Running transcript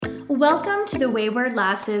Welcome to the Wayward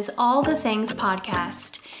Lasses All the Things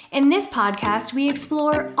podcast. In this podcast, we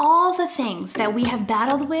explore all the things that we have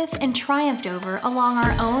battled with and triumphed over along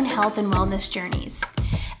our own health and wellness journeys.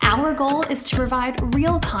 Our goal is to provide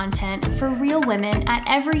real content for real women at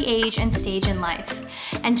every age and stage in life,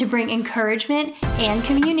 and to bring encouragement and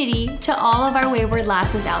community to all of our wayward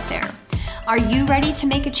lasses out there. Are you ready to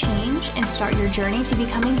make a change and start your journey to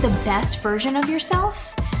becoming the best version of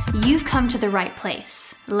yourself? You've come to the right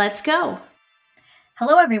place. Let's go.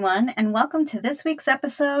 Hello, everyone, and welcome to this week's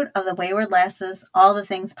episode of the Wayward Lasses All the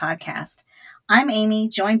Things podcast. I'm Amy,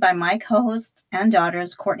 joined by my co-hosts and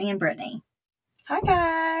daughters, Courtney and Brittany. Hi,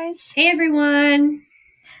 guys. Hey, everyone.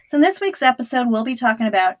 So in this week's episode, we'll be talking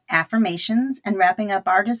about affirmations and wrapping up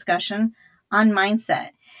our discussion on mindset.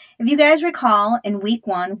 If you guys recall, in week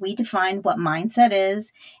 1, we defined what mindset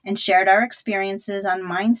is and shared our experiences on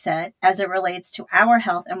mindset as it relates to our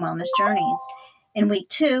health and wellness journeys. In week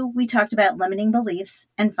 2, we talked about limiting beliefs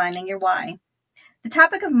and finding your why. The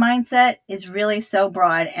topic of mindset is really so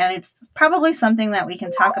broad, and it's probably something that we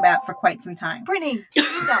can talk about for quite some time. Brittany,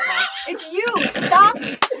 stop, Mom. It's you. Stop.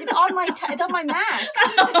 It's on my Mac.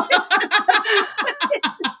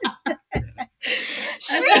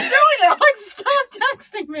 She's doing it. I'm like, stop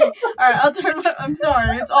texting me. All right, I'm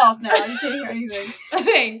sorry. It's off now. You can't hear anything.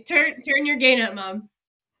 Okay, turn your gain up, Mom.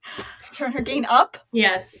 Turn her gain up?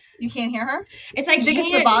 Yes. You can't hear her? It's like you think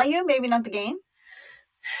it's the volume, maybe not the gain?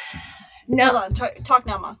 No. Hold on. Talk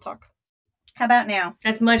now, Mom. Talk. How about now?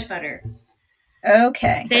 That's much better.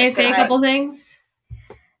 Okay. Say a couple things.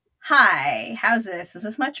 Hi. How's this? Is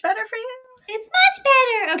this much better for you? It's much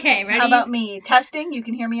better. Okay, ready? How about me? Testing? You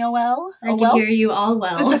can hear me all well? I can hear you all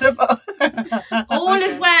well. All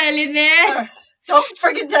is well in there. Right. Don't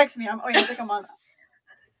freaking text me. I think I'm on.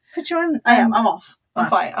 Put you on. I'm off. I'm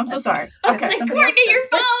quiet. I'm so sorry. Okay. Like, Courtney, your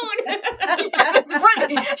phone. Yeah, it's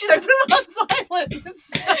Brittany. She's like, put it on silent.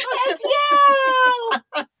 It's you.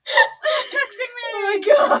 Texting me. Oh my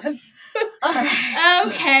God. All right.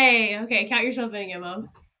 Okay. Count yourself in again, Mom.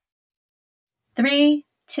 3,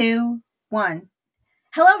 2, 1.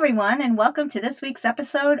 Hello, everyone, and welcome to this week's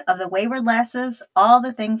episode of the Wayward Lasses All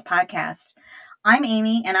the Things podcast. I'm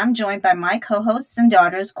Amy, and I'm joined by my co-hosts and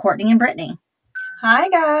daughters, Courtney and Brittany. Hi,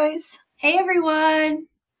 guys. Hey, everyone.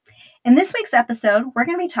 In this week's episode, we're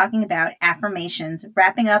going to be talking about affirmations,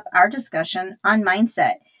 wrapping up our discussion on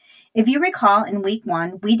mindset. If you recall, in week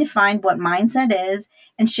 1, we defined what mindset is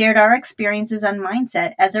and shared our experiences on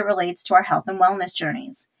mindset as it relates to our health and wellness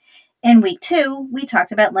journeys. In week 2, we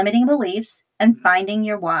talked about limiting beliefs and finding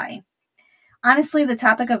your why. Honestly, the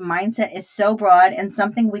topic of mindset is so broad and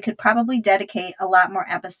something we could probably dedicate a lot more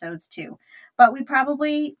episodes to. But we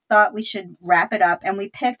probably thought we should wrap it up, and we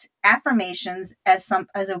picked affirmations as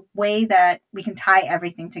a way that we can tie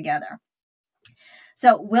everything together.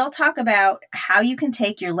 So we'll talk about how you can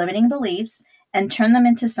take your limiting beliefs and turn them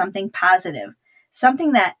into something positive,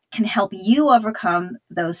 something that can help you overcome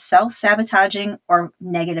those self-sabotaging or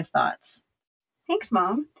negative thoughts. Thanks,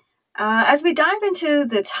 Mom. As we dive into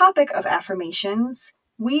the topic of affirmations,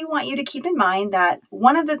 we want you to keep in mind that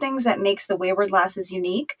one of the things that makes the Wayward Lasses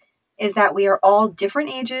unique is that we are all different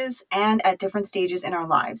ages and at different stages in our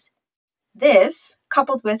lives. This,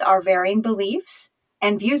 coupled with our varying beliefs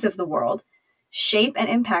and views of the world, shape and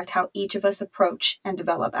impact how each of us approach and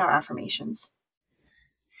develop our affirmations.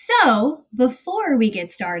 So, before we get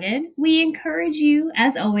started, we encourage you,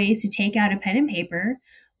 as always, to take out a pen and paper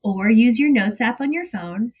or use your notes app on your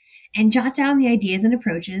phone and jot down the ideas and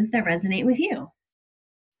approaches that resonate with you.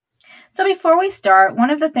 So before we start, one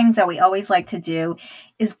of the things that we always like to do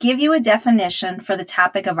is give you a definition for the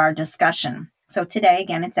topic of our discussion. So today,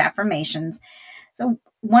 again, it's affirmations. So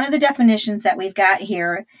one of the definitions that we've got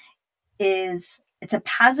here is it's a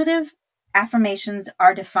positive. Affirmations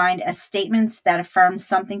are defined as statements that affirm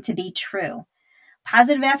something to be true.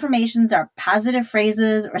 Positive affirmations are positive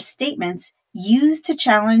phrases or statements used to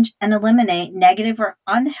challenge and eliminate negative or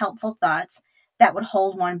unhelpful thoughts that would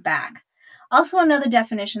hold one back. Also, another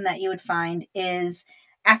definition that you would find is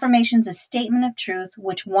affirmations a statement of truth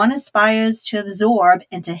which one aspires to absorb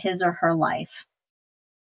into his or her life.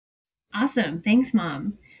 Awesome. Thanks,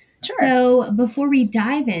 Mom. Sure. So before we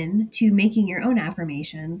dive into making your own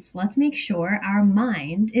affirmations, let's make sure our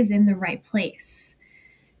mind is in the right place.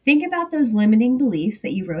 Think about those limiting beliefs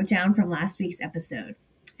that you wrote down from last week's episode,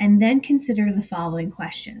 and then consider the following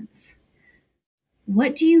questions.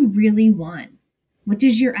 What do you really want? What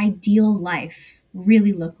does your ideal life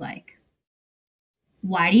really look like?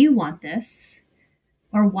 Why do you want this?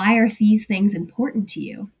 Or why are these things important to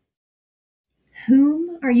you?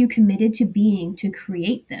 Whom are you committed to being to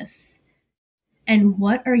create this? And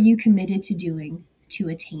what are you committed to doing to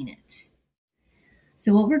attain it.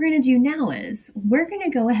 So what we're going to do now is we're going to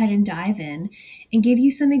go ahead and dive in and give you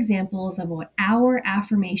some examples of what our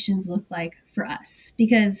affirmations look like for us,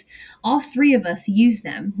 because all three of us use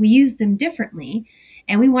them. We use them differently,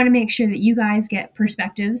 and we want to make sure that you guys get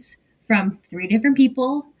perspectives from three different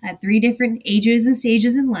people at three different ages and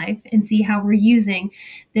stages in life and see how we're using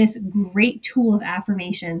this great tool of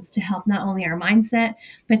affirmations to help not only our mindset,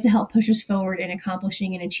 but to help push us forward in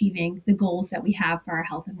accomplishing and achieving the goals that we have for our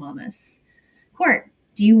health and wellness. Court,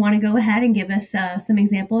 do you want to go ahead and give us some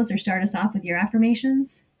examples or start us off with your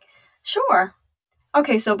affirmations? Sure.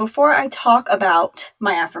 Okay, so before I talk about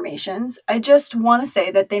my affirmations, I just want to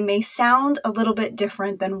say that they may sound a little bit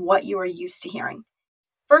different than what you are used to hearing.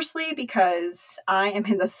 Firstly, because I am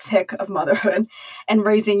in the thick of motherhood and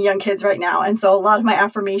raising young kids right now, and so a lot of my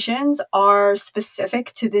affirmations are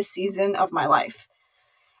specific to this season of my life.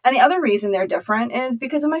 And the other reason they're different is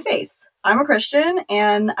because of my faith. I'm a Christian,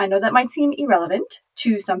 and I know that might seem irrelevant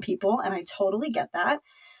to some people, and I totally get that.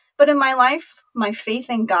 But in my life, my faith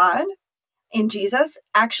in God, in Jesus,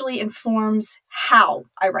 actually informs how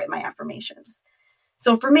I write my affirmations.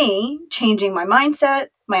 So for me, changing my mindset,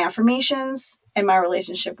 my affirmations, and my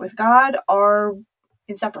relationship with God are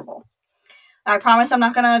inseparable. I promise I'm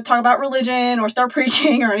not going to talk about religion or start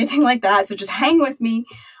preaching or anything like that, so just hang with me.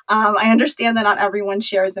 I understand that not everyone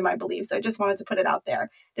shares in my beliefs, so I just wanted to put it out there.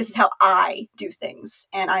 This is how I do things,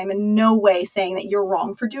 and I'm in no way saying that you're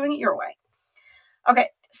wrong for doing it your way. Okay,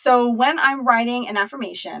 so when I'm writing an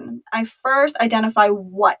affirmation, I first identify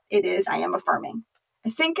what it is I am affirming. I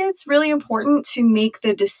think it's really important to make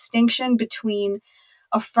the distinction between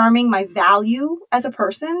affirming my value as a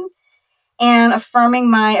person and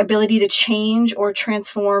affirming my ability to change or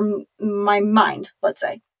transform my mind, let's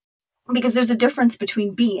say. Because there's a difference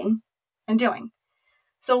between being and doing.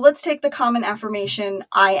 So let's take the common affirmation,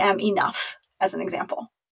 I am enough, as an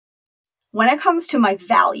example. When it comes to my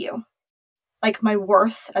value, like my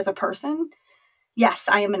worth as a person, yes,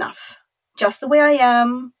 I am enough. Just the way I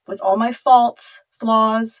am, with all my faults,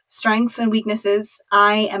 flaws, strengths, and weaknesses,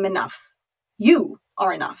 I am enough. You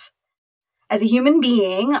are enough. As a human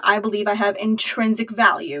being, I believe I have intrinsic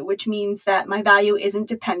value, which means that my value isn't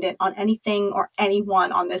dependent on anything or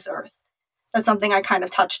anyone on this earth. That's something I kind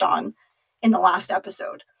of touched on in the last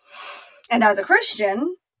episode. And as a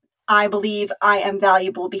Christian, I believe I am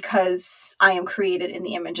valuable because I am created in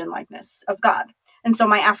the image and likeness of God. And so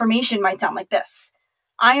my affirmation might sound like this.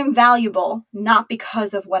 I am valuable not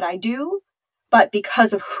because of what I do, but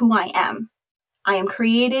because of who I am. I am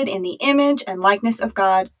created in the image and likeness of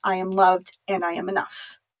God. I am loved and I am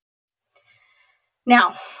enough.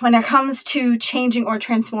 Now, when it comes to changing or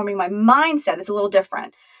transforming my mindset, it's a little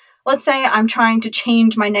different. Let's say I'm trying to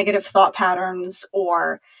change my negative thought patterns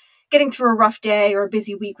or getting through a rough day or a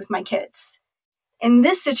busy week with my kids. In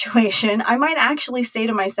this situation, I might actually say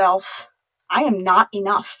to myself, I am not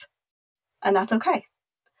enough. And that's okay.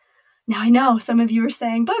 Now I know some of you are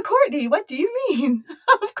saying, but Courtney, what do you mean?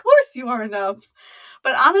 Of course you are enough.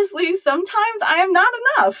 But honestly, sometimes I am not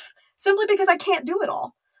enough simply because I can't do it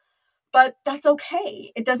all. But that's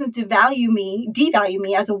okay. It doesn't devalue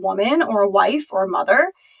me as a woman or a wife or a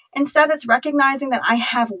mother. Instead, it's recognizing that I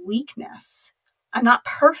have weakness. I'm not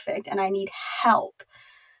perfect and I need help.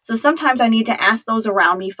 So sometimes I need to ask those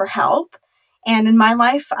around me for help. And in my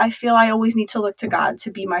life, I feel I always need to look to God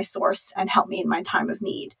to be my source and help me in my time of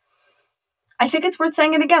need. I think it's worth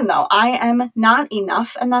saying it again, though. I am not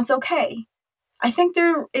enough, and that's okay. I think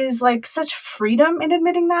there is such freedom in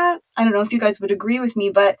admitting that. I don't know if you guys would agree with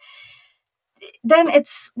me, but then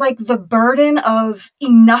it's like the burden of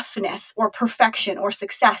enoughness or perfection or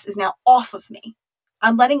success is now off of me.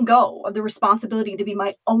 I'm letting go of the responsibility to be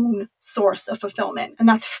my own source of fulfillment. And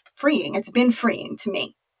that's freeing. It's been freeing to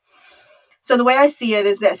me. So the way I see it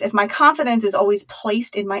is this. If my confidence is always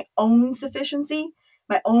placed in my own sufficiency,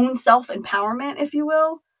 my own self-empowerment, if you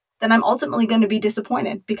will, then I'm ultimately going to be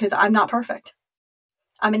disappointed because I'm not perfect.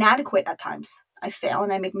 I'm inadequate at times. I fail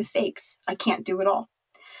and I make mistakes. I can't do it all.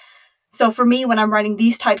 So for me, when I'm writing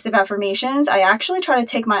these types of affirmations, I actually try to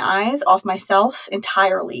take my eyes off myself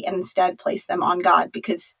entirely and instead place them on God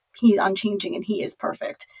because He's unchanging and He is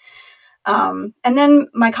perfect. And then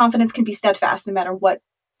my confidence can be steadfast no matter what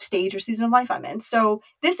stage or season of life I'm in. So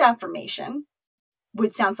this affirmation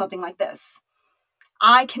would sound something like this.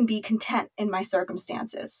 I can be content in my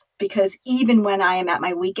circumstances because even when I am at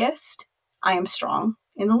my weakest, I am strong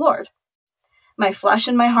in the Lord. My flesh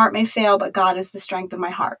and my heart may fail, but God is the strength of my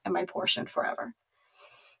heart and my portion forever.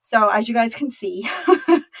 So as you guys can see,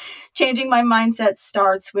 changing my mindset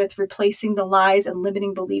starts with replacing the lies and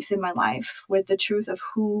limiting beliefs in my life with the truth of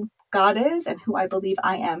who God is and who I believe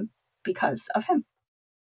I am because of Him.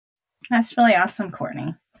 That's really awesome,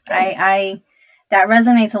 Courtney. I that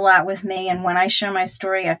resonates a lot with me. And when I share my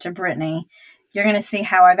story after Brittany, you're going to see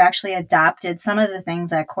how I've actually adopted some of the things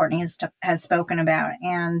that Courtney has spoken about.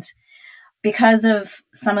 And because of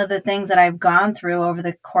some of the things that I've gone through over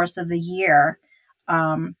the course of the year,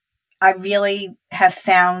 I really have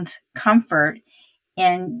found comfort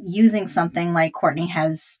in using something like Courtney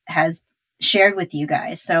has shared with you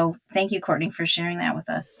guys. So thank you, Courtney, for sharing that with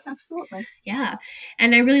us. Absolutely. Yeah.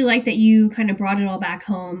 And I really like that you kind of brought it all back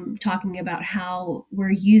home, talking about how we're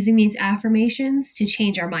using these affirmations to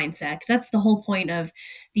change our mindset. 'Cause that's the whole point of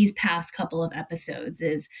these past couple of episodes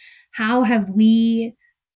is how have we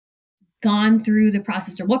gone through the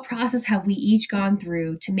process, or what process have we each gone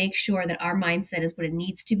through to make sure that our mindset is what it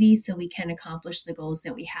needs to be so we can accomplish the goals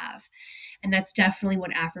that we have. And that's definitely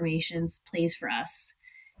what affirmations plays for us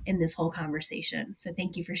in this whole conversation. So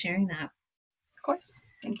thank you for sharing that. Of course.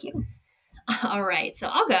 Thank you. All right, so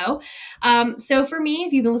I'll go. So for me,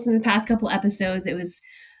 if you've been listening to the past couple episodes, it was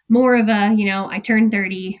more of a, I turned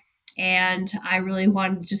 30 and I really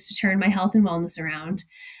wanted just to turn my health and wellness around.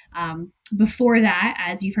 Before that,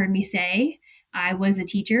 as you've heard me say, I was a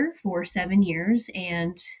teacher for 7 years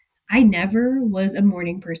and I never was a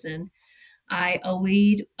morning person. I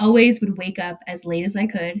always would wake up as late as I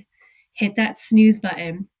could, hit that snooze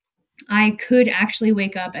button. I could actually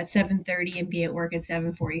wake up at 7:30 and be at work at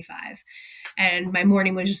 7:45. And my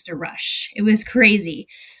morning was just a rush. It was crazy.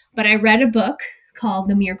 But I read a book called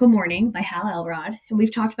The Miracle Morning by Hal Elrod. And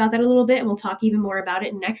we've talked about that a little bit, and we'll talk even more about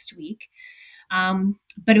it next week.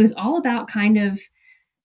 But it was all about kind of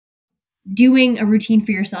doing a routine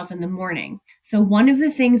for yourself in the morning. So one of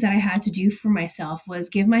the things that I had to do for myself was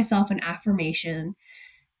give myself an affirmation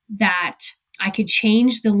that I could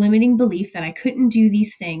change the limiting belief that I couldn't do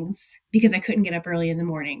these things because I couldn't get up early in the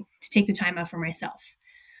morning to take the time out for myself.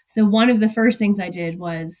 So one of the first things I did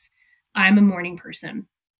was, I'm a morning person.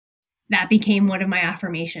 That became one of my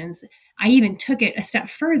affirmations. I even took it a step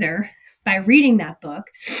further by reading that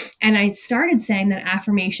book, and I started saying that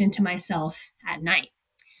affirmation to myself at night.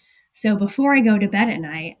 So before I go to bed at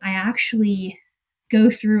night, I actually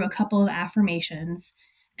go through a couple of affirmations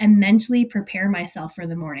and mentally prepare myself for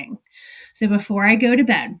the morning. So before I go to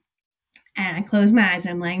bed and I close my eyes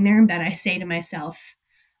and I'm laying there in bed, I say to myself,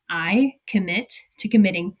 I commit to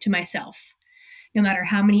committing to myself. No matter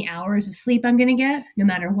how many hours of sleep I'm going to get, no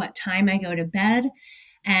matter what time I go to bed,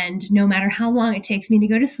 and no matter how long it takes me to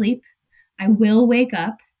go to sleep, I will wake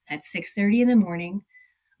up at 6:30 in the morning,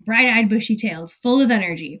 bright-eyed, bushy-tailed, full of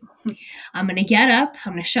energy. I'm going to get up.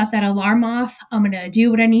 I'm going to shut that alarm off. I'm going to do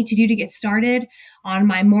what I need to do to get started on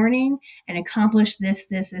my morning and accomplish this,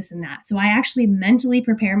 and that. So I actually mentally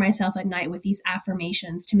prepare myself at night with these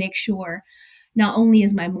affirmations to make sure not only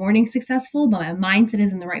is my morning successful, but my mindset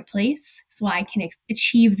is in the right place so I can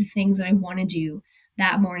achieve the things that I want to do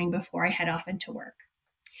that morning before I head off into work.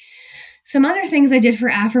 Some other things I did for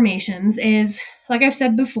affirmations is, like I've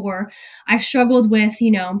said before, I've struggled with,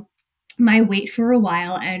 my weight for a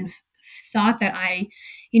while and thought that I,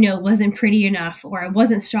 wasn't pretty enough or I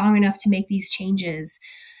wasn't strong enough to make these changes.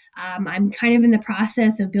 I'm kind of in the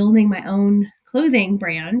process of building my own clothing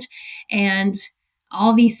brand and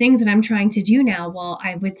all these things that I'm trying to do now. Well,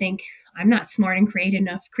 I would think I'm not smart and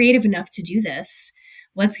creative enough to do this.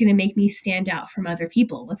 What's going to make me stand out from other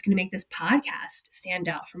people? What's going to make this podcast stand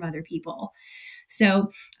out from other people? So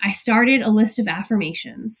I started a list of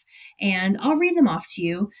affirmations and I'll read them off to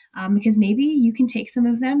you because maybe you can take some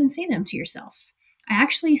of them and say them to yourself. I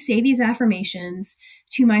actually say these affirmations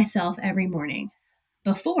to myself every morning.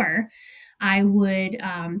 Before, I would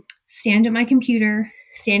stand at my computer,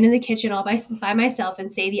 stand in the kitchen all by myself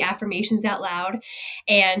and say the affirmations out loud.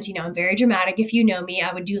 And, I'm very dramatic. If you know me,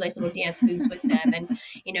 I would do like little dance moves with them and,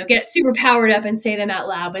 get super powered up and say them out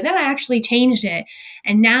loud. But then I actually changed it.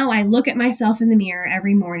 And now I look at myself in the mirror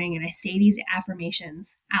every morning and I say these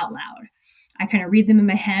affirmations out loud. I kind of read them in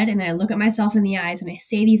my head and then I look at myself in the eyes and I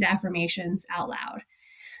say these affirmations out loud.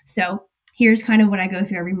 So here's kind of what I go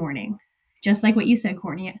through every morning. Just like what you said,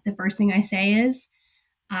 Courtney, the first thing I say is,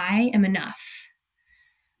 I am enough.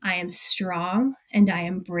 I am strong and I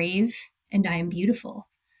am brave and I am beautiful.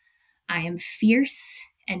 I am fierce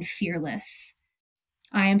and fearless.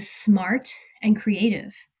 I am smart and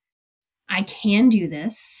creative. I can do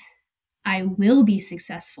this. I will be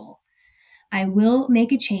successful. I will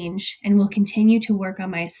make a change and will continue to work on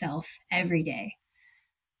myself every day.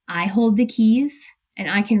 I hold the keys and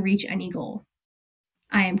I can reach any goal.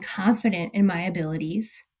 I am confident in my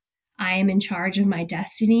abilities. I am in charge of my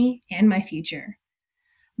destiny and my future.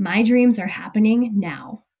 My dreams are happening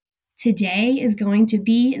now. Today is going to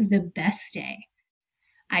be the best day.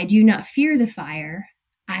 I do not fear the fire.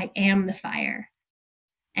 I am the fire,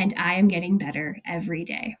 and I am getting better every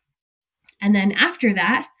day. And then after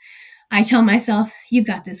that, I tell myself, you've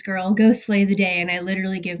got this, girl, go slay the day. And I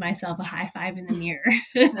literally give myself a high five in the mirror.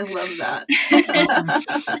 I love that. That's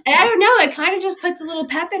awesome. And I don't know, it kind of just puts a little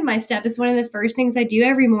pep in my step. It's one of the first things I do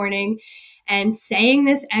every morning. And saying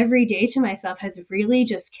this every day to myself has really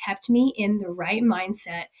just kept me in the right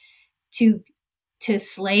mindset to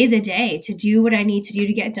slay the day, to do what I need to do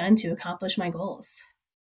to get done to accomplish my goals.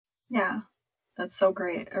 Yeah, that's so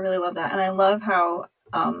great. I really love that. And I love how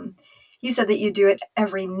you said that you do it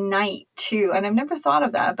every night too. And I've never thought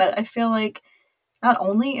of that, but I feel like not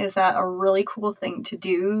only is that a really cool thing to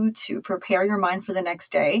do to prepare your mind for the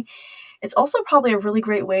next day, it's also probably a really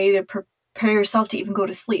great way to prepare yourself to even go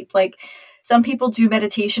to sleep. Like some people do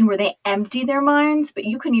meditation where they empty their minds, but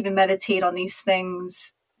you can even meditate on these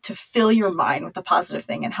things to fill your mind with a positive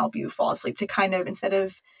thing and help you fall asleep, to kind of, instead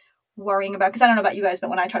of worrying about, because I don't know about you guys, but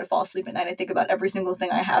when I try to fall asleep at night, I think about every single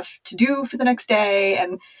thing I have to do for the next day,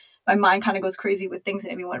 and my mind kind of goes crazy with things that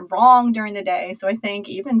maybe went wrong during the day. So I think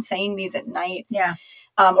even saying these at night,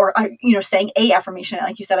 or saying a affirmation,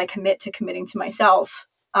 like you said, I commit to committing to myself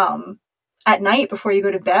at night before you go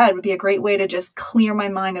to bed would be a great way to just clear my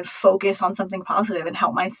mind and focus on something positive and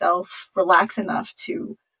help myself relax enough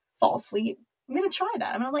to fall asleep. I'm going to try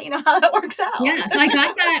that. I'm going to let you know how that works out. Yeah. So I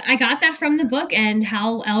got that from the book, and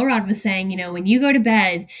Hal Elrod was saying, when you go to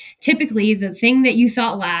bed, typically the thing that you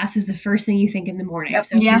thought last is the first thing you think in the morning. Yep.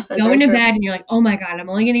 So if you're going to bed and you're like, oh my God, I'm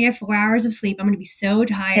only going to get 4 hours of sleep. I'm going to be so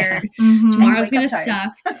tired. Tomorrow's going to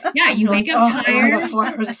suck. Yeah. You wake up tired. I got 4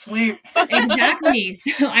 hours of sleep. Exactly.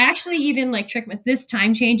 So I actually even trick with this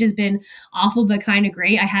time change has been awful, but kind of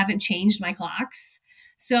great. I haven't changed my clocks.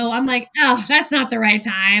 So I'm like, oh, that's not the right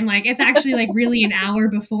time. It's actually really an hour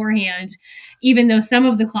beforehand, even though some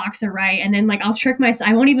of the clocks are right. And then I'll trick myself.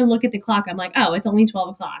 I won't even look at the clock. I'm like, oh, it's only 12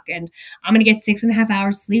 o'clock and I'm going to get 6.5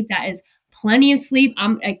 hours of sleep. That is plenty of sleep.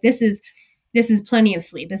 I'm like, this is plenty of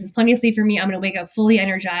sleep. This is plenty of sleep for me. I'm going to wake up fully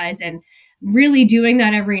energized, and really doing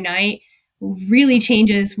that every night really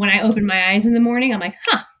changes when I open my eyes in the morning. I'm like,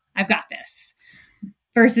 I've got this,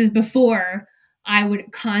 versus before I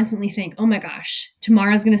would constantly think, oh my gosh,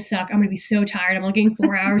 tomorrow's going to suck. I'm going to be so tired. I'm only getting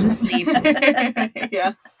 4 hours of sleep.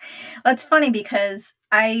 Yeah. Well, it's funny because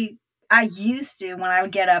I used to, when I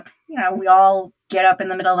would get up, we all get up in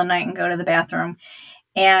the middle of the night and go to the bathroom.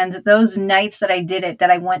 And those nights that I did it, that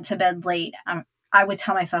I went to bed late, I would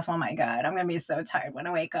tell myself, oh my God, I'm going to be so tired when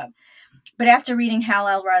I wake up. But after reading Hal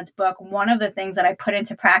Elrod's book, one of the things that I put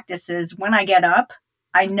into practice is when I get up,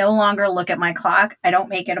 I no longer look at my clock. I don't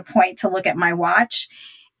make it a point to look at my watch.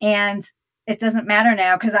 And it doesn't matter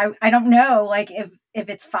now because I don't know, if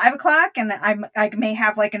it's 5 o'clock and I may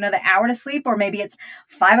have another hour to sleep, or maybe it's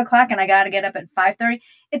 5 o'clock and I got to get up at 5:30.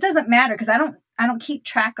 It doesn't matter because I don't keep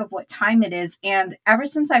track of what time it is. And ever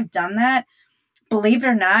since I've done that, believe it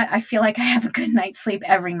or not, I feel like I have a good night's sleep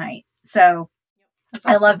every night. So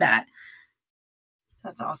awesome. I love that.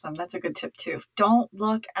 That's awesome. That's a good tip too. Don't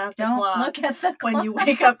look at the clock. Look at the clock when you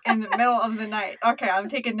wake up in the middle of the night. Okay, I'm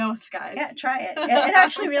taking notes, guys. Yeah, try it. It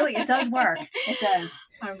actually really, it does work. It does.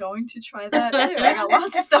 I'm going to try that too. I got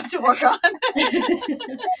lots of stuff to work on.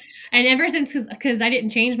 And ever since, because I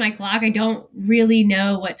didn't change my clock, I don't really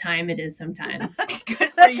know what time it is sometimes. Good for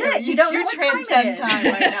That's you. it. You don't know what transcend time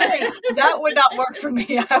right now. That would not work for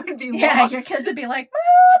me. I would be lost. Your kids would be like,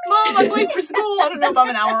 Mom, I'm late for school. I don't know if I'm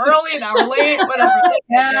an hour early, an hour late, whatever.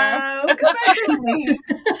 No, go back to sleep.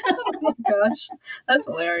 Oh my gosh, that's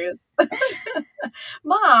hilarious.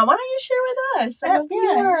 Mom, why don't you share with us?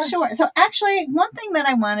 Yeah, sure. So actually, one thing that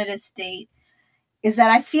I wanted to state is that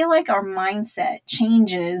I feel like our mindset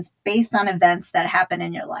changes based on events that happen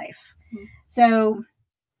in your life. Mm-hmm. So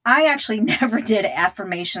I actually never did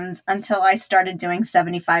affirmations until I started doing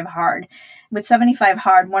 75 Hard. With 75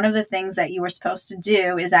 Hard, one of the things that you were supposed to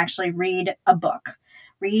do is actually read a book.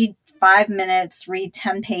 Read 5 minutes, read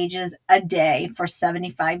 10 pages a day for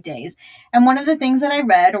 75 days. And one of the things that I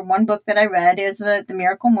read, or one book that I read, is The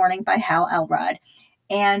Miracle Morning by Hal Elrod.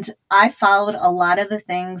 And I followed a lot of the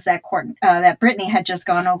things that that Brittany had just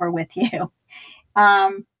gone over with you.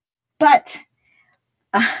 But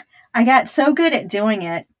I got so good at doing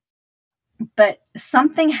it. But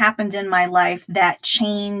something happened in my life that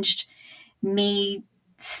changed me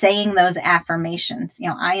saying those affirmations.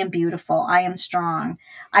 I am beautiful. I am strong.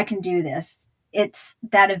 I can do this. It's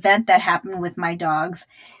that event that happened with my dogs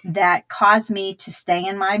that caused me to stay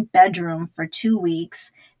in my bedroom for 2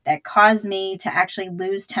 weeks, that caused me to actually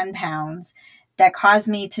lose 10 pounds, that caused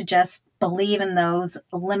me to just believe in those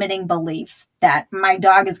limiting beliefs that my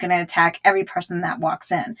dog is going to attack every person that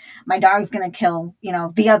walks in. My dog's going to kill,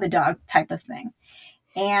 the other dog type of thing.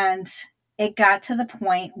 And it got to the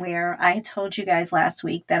point where I had told you guys last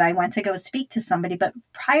week that I went to go speak to somebody. But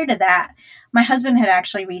prior to that, my husband had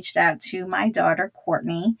actually reached out to my daughter,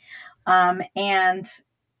 Courtney. And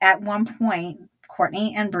at one point,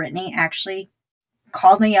 Courtney and Brittany actually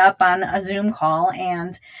called me up on a Zoom call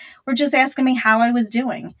and were just asking me how I was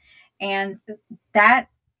doing. And that,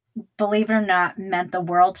 believe it or not, meant the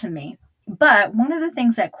world to me. But one of the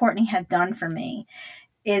things that Courtney had done for me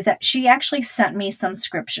is that she actually sent me some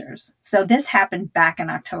scriptures. So this happened back in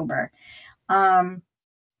October. It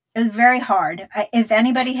was very hard. If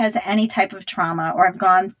anybody has any type of trauma or have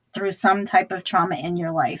gone through some type of trauma in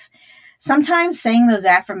your life, sometimes saying those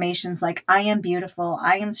affirmations like, I am beautiful,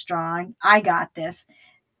 I am strong, I got this,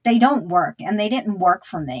 they don't work, and they didn't work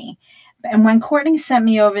for me. And when Courtney sent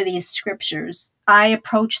me over these scriptures, I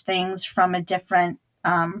approach things from a different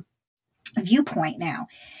viewpoint now.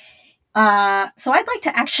 So I'd like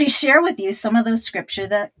to actually share with you some of those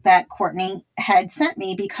scripture that Courtney had sent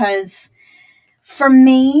me, because for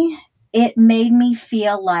me, it made me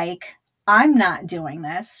feel like I'm not doing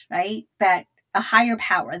this, right? That a higher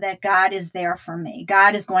power, that God is there for me.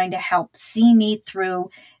 God is going to help see me through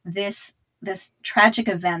this tragic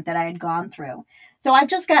event that I had gone through. So I've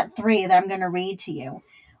just got 3 that I'm going to read to you.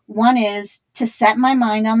 One is, to set my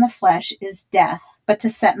mind on the flesh is death, but to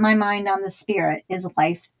set my mind on the spirit is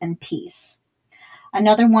life and peace.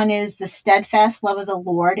 Another one is, the steadfast love of the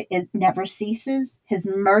Lord, it never ceases. His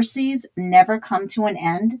mercies never come to an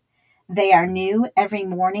end. They are new every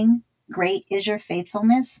morning. Great is your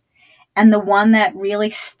faithfulness. And the one that really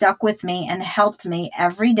stuck with me and helped me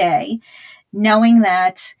every day, knowing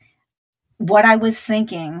that what I was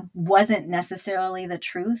thinking wasn't necessarily the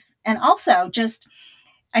truth. And also, just,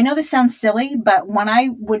 I know this sounds silly, but when I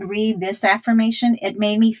would read this affirmation, it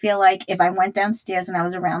made me feel like if I went downstairs and I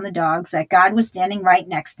was around the dogs, that God was standing right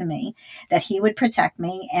next to me, that he would protect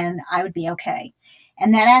me and I would be okay.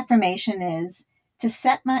 And that affirmation is,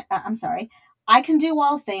 I can do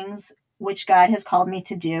all things which God has called me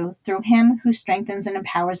to do through him who strengthens and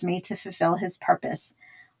empowers me to fulfill his purpose.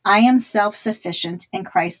 I am self-sufficient in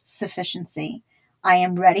Christ's sufficiency. I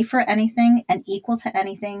am ready for anything and equal to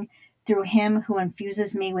anything through him who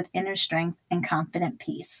infuses me with inner strength and confident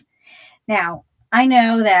peace. Now, I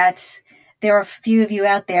know that there are a few of you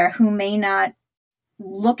out there who may not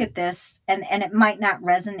look at this and it might not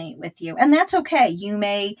resonate with you. And that's okay. You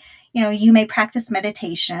may practice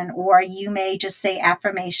meditation, or you may just say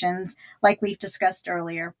affirmations like we've discussed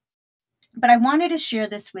earlier. But I wanted to share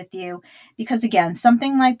this with you because, again,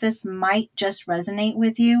 something like this might just resonate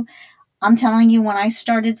with you. I'm telling you, when I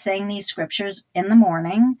started saying these scriptures in the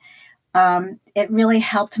morning, it really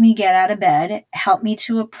helped me get out of bed, helped me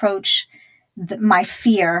to approach my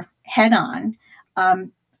fear head on.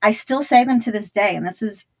 I still say them to this day, and this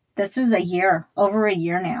is over a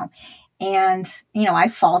year now. And, I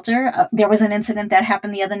falter. There was an incident that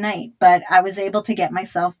happened the other night, but I was able to get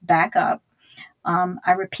myself back up.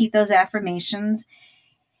 I repeat those affirmations,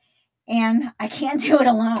 and I can't do it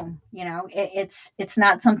alone. It's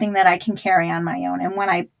not something that I can carry on my own. And when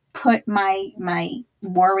I put my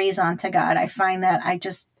worries onto God, I find that I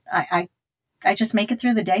just make it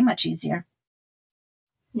through the day much easier.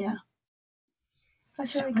 Yeah.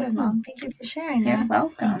 That's really awesome. Good, Mom. Thank you for sharing that. You're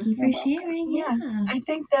welcome. Thank you for sharing. Yeah. I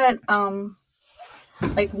think that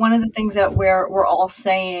like one of the things that we're all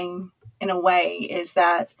saying in a way is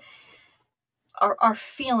that our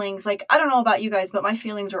feelings, like, I don't know about you guys, but my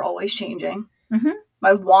feelings are always changing. Mm-hmm.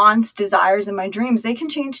 My wants, desires, and my dreams, they can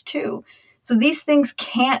change too. So these things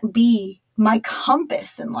can't be my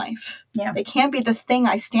compass in life. Yeah. They can't be the thing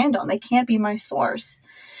I stand on. They can't be my source,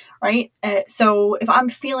 right? So if I'm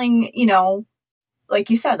feeling, like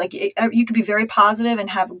you said, like you could be very positive and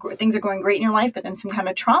have things are going great in your life, but then some kind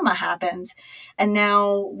of trauma happens. And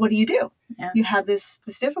now what do? Yeah. You have this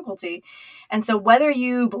difficulty. And so whether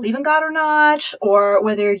you believe in God or not, or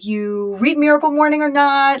whether you read Miracle Morning or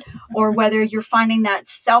not, or whether you're finding that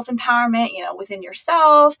self-empowerment, within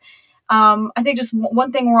yourself, I think just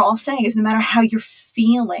one thing we're all saying is, no matter how you're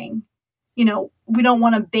feeling, we don't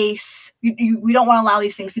want to we don't want to allow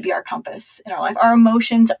these things to be our compass in our life. Our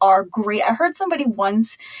emotions are great. I heard somebody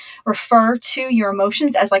once refer to your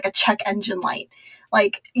emotions as like a check engine light.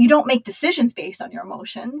 Like, you don't make decisions based on your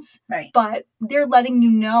emotions, right? But they're letting you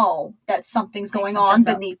know that something's going on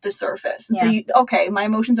beneath the surface. And so my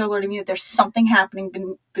emotions are alerting me that there's something happening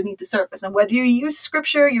beneath the surface. And whether you use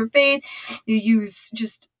scripture, your faith, you use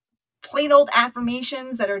just plain old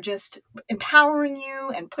affirmations that are just empowering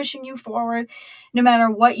you and pushing you forward, no matter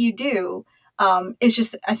what you do, it's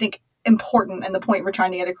just, I think, important. And the point we're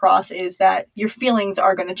trying to get across is that your feelings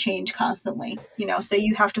are going to change constantly, so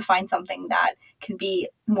you have to find something that can be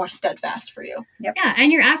more steadfast for you. Yep. Yeah,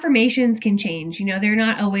 and your affirmations can change. They're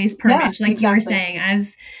not always permanent. Yeah, Like you were exactly.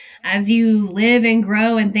 saying, as you live and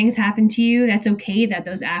grow and things happen to you, that's okay that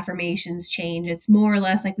those affirmations change. It's more or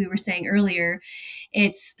less like we were saying earlier.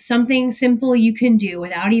 It's something simple you can do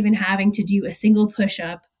without even having to do a single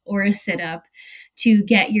push-up or a sit-up to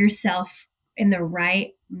get yourself in the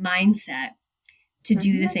right mindset to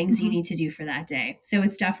do the things you need to do for that day. So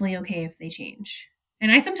it's definitely okay if they change.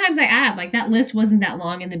 And sometimes I add, like, that list wasn't that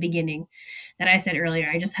long in the beginning that I said earlier.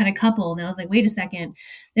 I just had a couple, and I was like, wait a second,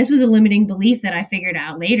 this was a limiting belief that I figured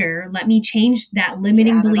out later. Let me change that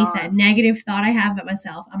limiting belief, that negative thought I have about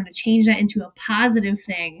myself. I'm going to change that into a positive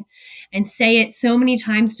thing and say it so many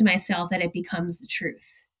times to myself that it becomes the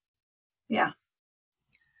truth. Yeah,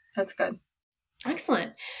 that's good.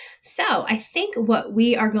 Excellent. So I think what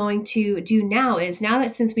we are going to do now is, now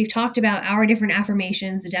that since we've talked about our different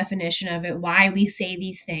affirmations, the definition of it, why we say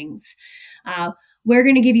these things, we're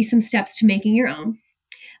going to give you some steps to making your own.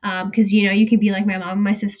 Because, you can be like my mom and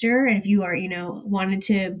my sister. And if you are, wanted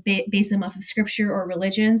to base them off of scripture or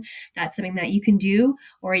religion, that's something that you can do,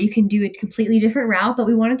 or you can do a completely different route. But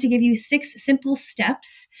we wanted to give you 6 simple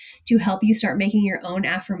steps to help you start making your own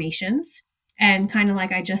affirmations. And kind of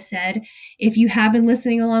like I just said, if you have been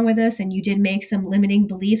listening along with us and you did make some limiting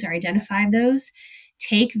beliefs or identified those,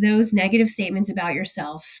 take those negative statements about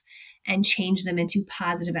yourself and change them into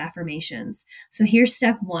positive affirmations. So here's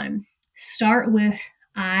step 1. Start with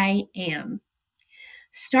I am.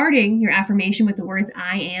 Starting your affirmation with the words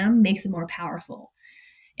I am makes it more powerful.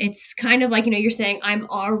 It's kind of like, you're saying, I'm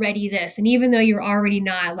already this. And even though you're already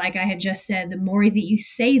not, like I had just said, the more that you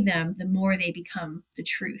say them, the more they become the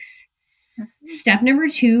truth. Step number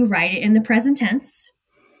 2, write it in the present tense.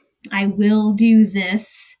 I will do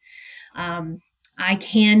this. I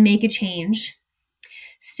can make a change.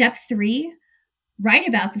 Step 3, write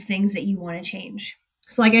about the things that you want to change.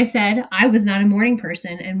 So like I said, I was not a morning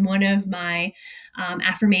person. And one of my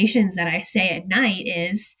affirmations that I say at night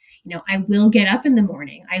is, I will get up in the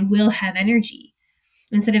morning. I will have energy.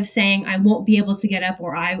 Instead of saying I won't be able to get up,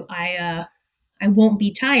 or I won't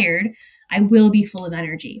be tired, I will be full of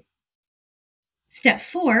energy. Step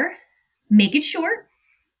 4, make it short.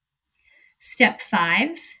 Step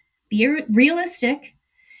 5, be realistic.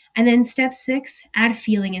 And then step 6, add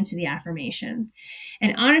feeling into the affirmation.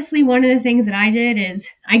 And honestly, one of the things that I did is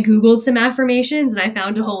I Googled some affirmations and I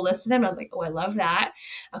found a whole list of them. I was like, oh, I love that.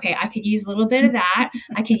 Okay, I could use a little bit of that.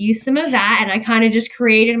 I could use some of that. And I kind of just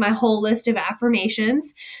created my whole list of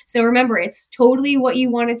affirmations. So remember, it's totally what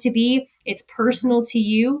you want it to be. It's personal to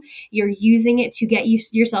you. You're using it to get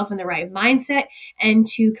yourself in the right mindset and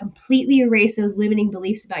to completely erase those limiting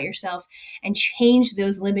beliefs about yourself and change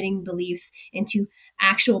those limiting beliefs into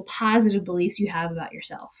actual positive beliefs you have about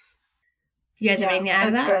yourself. You guys have anything to add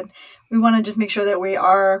to that? That's good. We want to just make sure that we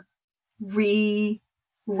are rerouting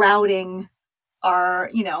our,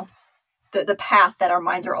 the path that our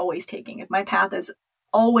minds are always taking. If my path is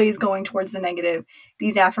always going towards the negative,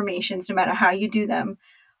 these affirmations, no matter how you do them,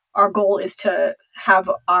 our goal is to have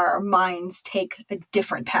our minds take a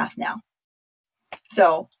different path now.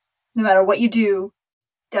 So no matter what you do,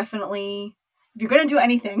 definitely, if you're going to do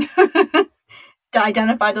anything, to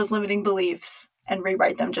identify those limiting beliefs and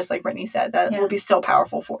rewrite them, just like Brittany said. That will be so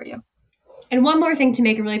powerful for you. And one more thing to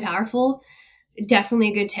make it really powerful, definitely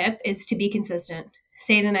a good tip, is to be consistent.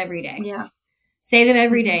 Say them every day. Yeah. Say them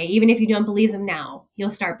every day. Even if you don't believe them now, you'll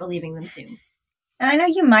start believing them soon. And I know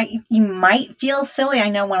you might feel silly. I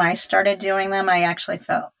know when I started doing them, I actually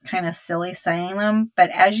felt kind of silly saying them. But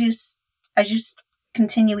as you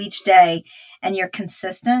continue each day and you're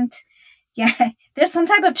consistent, there's some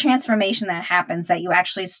type of transformation that happens that you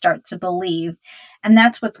actually start to believe. And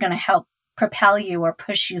that's what's going to help propel you or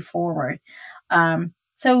push you forward.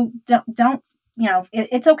 So don't,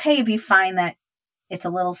 it's okay if you find that it's a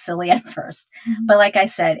little silly at first. Mm-hmm. But like I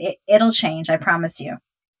said, it'll change. I promise you.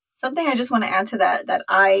 Something I just want to add to that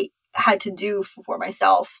I had to do for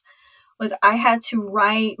myself was I had to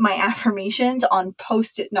write my affirmations on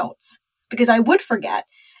Post-it notes because I would forget.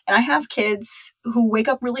 And I have kids who wake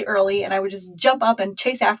up really early and I would just jump up and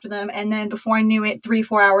chase after them. And then before I knew it,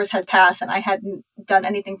 3-4 hours had passed and I hadn't done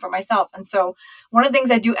anything for myself. And so one of the things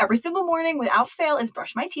I do every single morning without fail is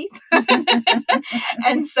brush my teeth.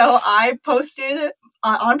 And so I posted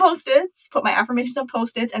on Post-its, put my affirmations on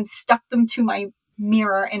Post-its and stuck them to my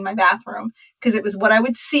mirror in my bathroom because it was what I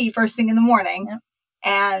would see first thing in the morning. Yep.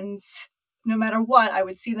 And no matter what, I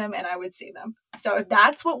would see them and I would see them. So if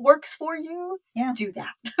that's what works for you, do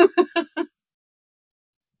that.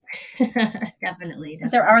 Definitely.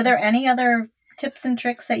 Are there any other tips and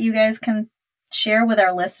tricks that you guys can share with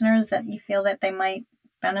our listeners that you feel that they might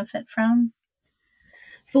benefit from?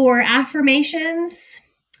 For affirmations,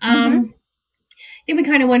 I think we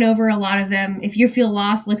kind of went over a lot of them. If you feel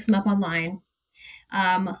lost, look them up online.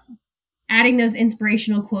 Adding those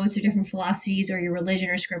inspirational quotes or different philosophies or your religion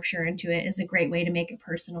or scripture into it is a great way to make it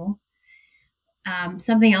personal.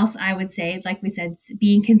 Something else I would say, like we said,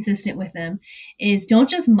 being consistent with them is don't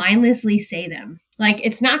just mindlessly say them. Like,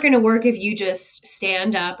 it's not going to work if you just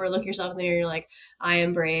stand up or look yourself in the mirror and you're like, I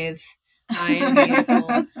am brave. I am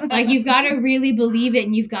beautiful. Like, you've got to really believe it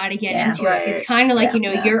and you've got to get into it. It's kind of like,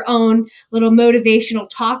 your own little motivational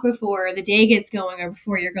talk before the day gets going or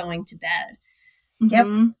before you're going to bed. Yep.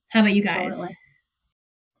 How about you guys? Absolutely.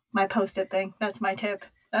 My Post-it thing. That's my tip.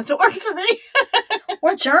 That's what works for me.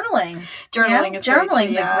 Or journaling. Journaling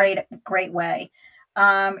is a great way.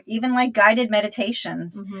 Even like guided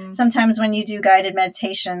meditations. Sometimes when you do guided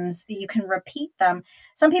meditations, you can repeat them.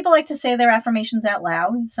 Some people like to say their affirmations out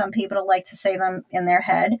loud. Some people like to say them in their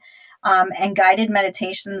head. And guided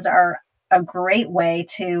meditations are a great way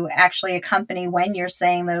to actually accompany when you're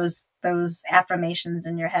saying those affirmations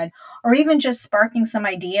in your head, or even just sparking some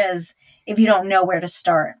ideas if you don't know where to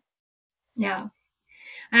start. Yeah.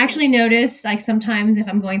 I actually notice, like, sometimes if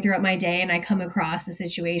I'm going throughout my day and I come across a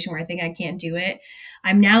situation where I think I can't do it,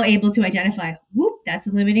 I'm now able to identify, whoop, that's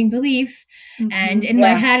a limiting belief. And in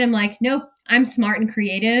my head, I'm like, nope, I'm smart and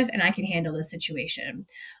creative and I can handle this situation.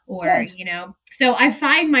 Or, so I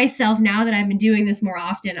find myself, now that I've been doing this more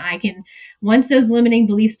often, I can, once those limiting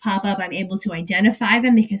beliefs pop up, I'm able to identify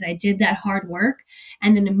them because I did that hard work.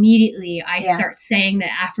 And then immediately I start saying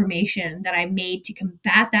the affirmation that I made to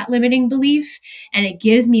combat that limiting belief. And it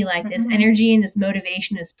gives me like this energy and this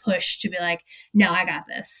motivation, this push to be like, no, I got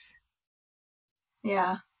this.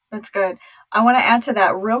 Yeah, that's good. I want to add to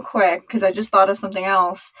that real quick because I just thought of something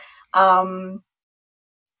else.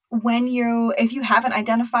 If you haven't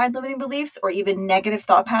identified limiting beliefs or even negative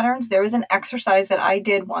thought patterns, there was an exercise that I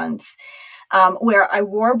did once where I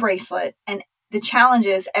wore a bracelet, and the challenge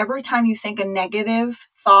is every time you think a negative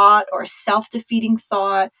thought or a self-defeating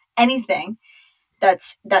thought, anything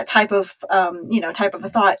that's that type of a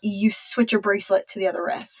thought, you switch your bracelet to the other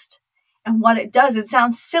wrist. And what it does, it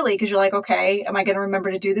sounds silly because you're like, okay, am I going to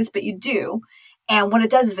remember to do this? But you do. And what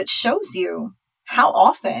it does is it shows you how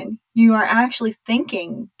often you are actually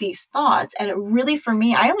thinking these thoughts. And it really, for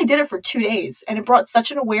me, I only did it for 2 days, and it brought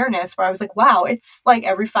such an awareness where I was like, wow, it's like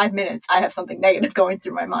every 5 minutes I have something negative going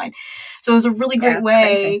through my mind. So it was a really great way,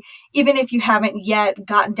 crazy. Even if you haven't yet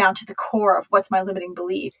gotten down to the core of what's my limiting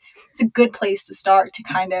belief, it's a good place to start to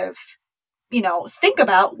kind of, think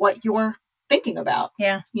about what you're thinking about.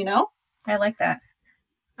 Yeah. I like that.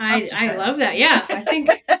 I love that. Yeah. I think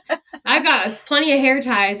I've got plenty of hair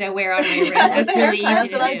ties I wear on my wrist. It's really easy to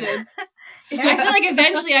do. I feel like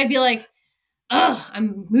eventually I'd be like, oh,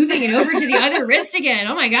 I'm moving it over to the other wrist again.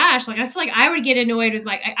 Oh my gosh. Like, I feel like I would get annoyed with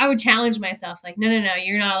I would challenge myself. Like, no,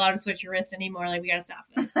 you're not allowed to switch your wrist anymore. Like, we got to stop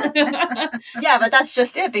this. Yeah, but that's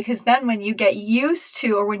just it. Because then when you get used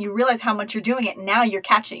to, or when you realize how much you're doing it, now you're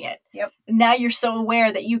catching it. Yep. Now you're so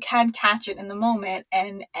aware that you can catch it in the moment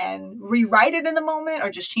and rewrite it in the moment,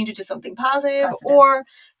 or just change it to something positive. Or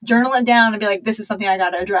journal it down and be like, this is something I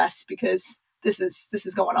got to address because this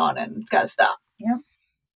is going on and it's got to stop. Yep.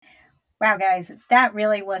 Wow, guys, that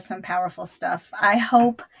really was some powerful stuff. I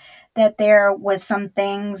hope that there was some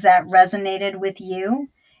things that resonated with you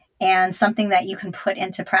and something that you can put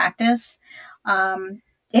into practice.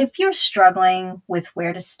 If you're struggling with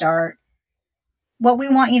where to start, what we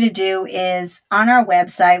want you to do is on our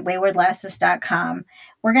website, waywardlasses.com,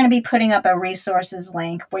 we're going to be putting up a resources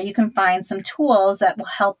link where you can find some tools that will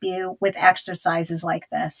help you with exercises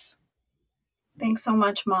like this. Thanks so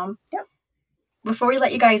much, Mom. Yep. Before we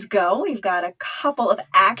let you guys go, we've got a couple of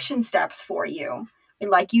action steps for you. We'd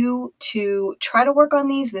like you to try to work on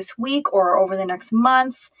these this week or over the next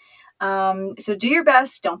month. So do your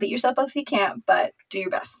best. Don't beat yourself up if you can't, but do your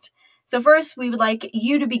best. So first, we would like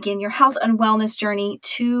you to begin your health and wellness journey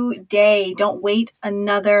today. Don't wait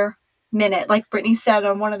another minute. Like Brittany said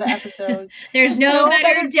on one of the episodes, there's no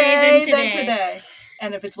better day than today.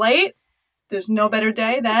 And if it's late, there's no better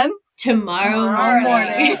day than tomorrow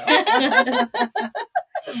morning.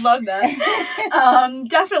 Love that.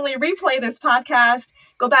 Definitely replay this podcast.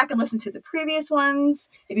 Go back and listen to the previous ones.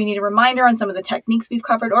 If you need a reminder on some of the techniques we've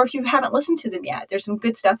covered, or if you haven't listened to them yet, there's some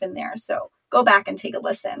good stuff in there. So go back and take a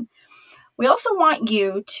listen. We also want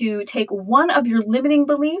you to take one of your limiting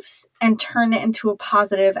beliefs and turn it into a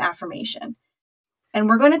positive affirmation. And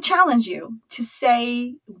we're going to challenge you to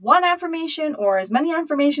say one affirmation or as many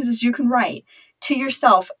affirmations as you can write to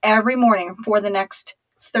yourself every morning for the next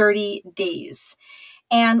 30 days.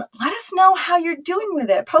 and let us know how you're doing with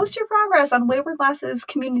it. Post your progress on Wayward Lasses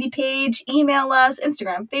community page, email us,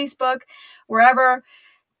 Instagram, Facebook, wherever.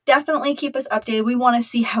 Definitely keep us updated. We want to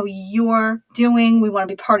see how you're doing. We want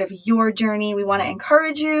to be part of your journey. We want to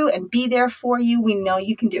encourage you and be there for you. We know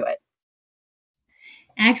you can do it.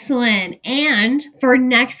 Excellent. And for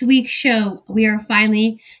next week's show, we are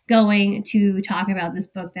finally going to talk about this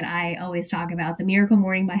book that I always talk about, The Miracle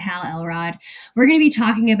Morning by Hal Elrod. We're going to be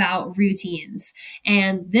talking about routines.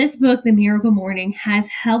 And this book, The Miracle Morning, has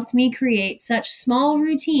helped me create such small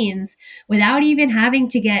routines without even having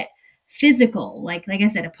to get physical, like I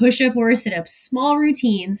said, a push-up or a sit-up, small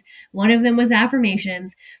routines. One of them was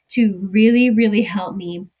affirmations to really, really help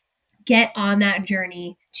me get on that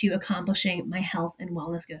journey to accomplishing my health and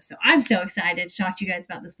wellness goals. So I'm so excited to talk to you guys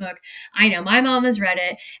about this book. I know my mom has read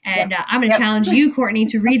it, and I'm going to challenge you, Courtney,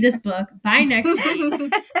 to read this book by next week.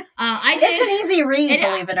 It's an easy read,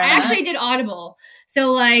 believe it or not. I actually did Audible.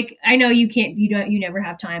 So like, I know you never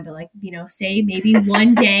have time, but say maybe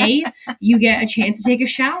one day you get a chance to take a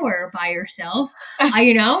shower by yourself.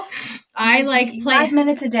 I play 5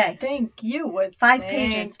 minutes a day. You would 5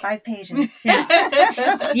 pages.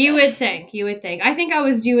 Yeah. You would think. I think I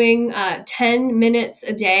was doing 10 minutes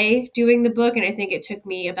a day doing the book, and I think it took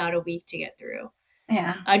me about a week to get through.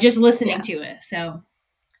 Yeah. Just listening to it. So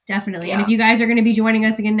definitely. Yeah. And if you guys are going to be joining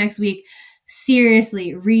us again next week,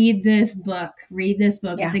 seriously, read this book.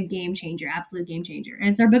 Yeah. It's a game changer, absolute game changer. And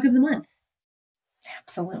it's our book of the month.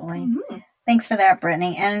 Absolutely. Mm-hmm. Thanks for that,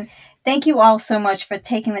 Brittany. And thank you all so much for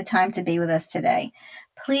taking the time to be with us today.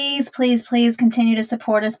 Please, please, please continue to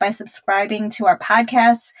support us by subscribing to our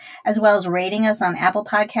podcasts, as well as rating us on Apple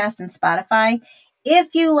Podcasts and Spotify.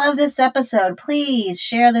 If you love this episode, please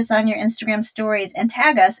share this on your Instagram stories and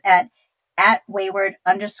tag us at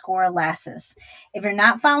 @Wayward_Lasses. If you're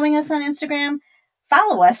not following us on Instagram,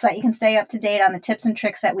 follow us so that you can stay up to date on the tips and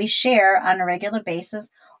tricks that we share on a regular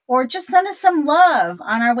basis, or just send us some love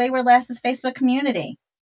on our Wayward Lasses Facebook community.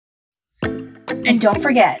 And don't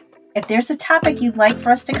forget, if there's a topic you'd like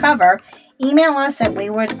for us to cover, email us at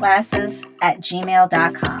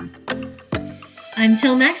waywardlasses@gmail.com.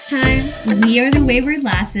 Until next time, we are the Wayward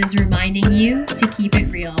Lasses reminding you to keep it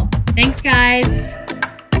real. Thanks, guys.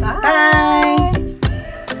 Bye.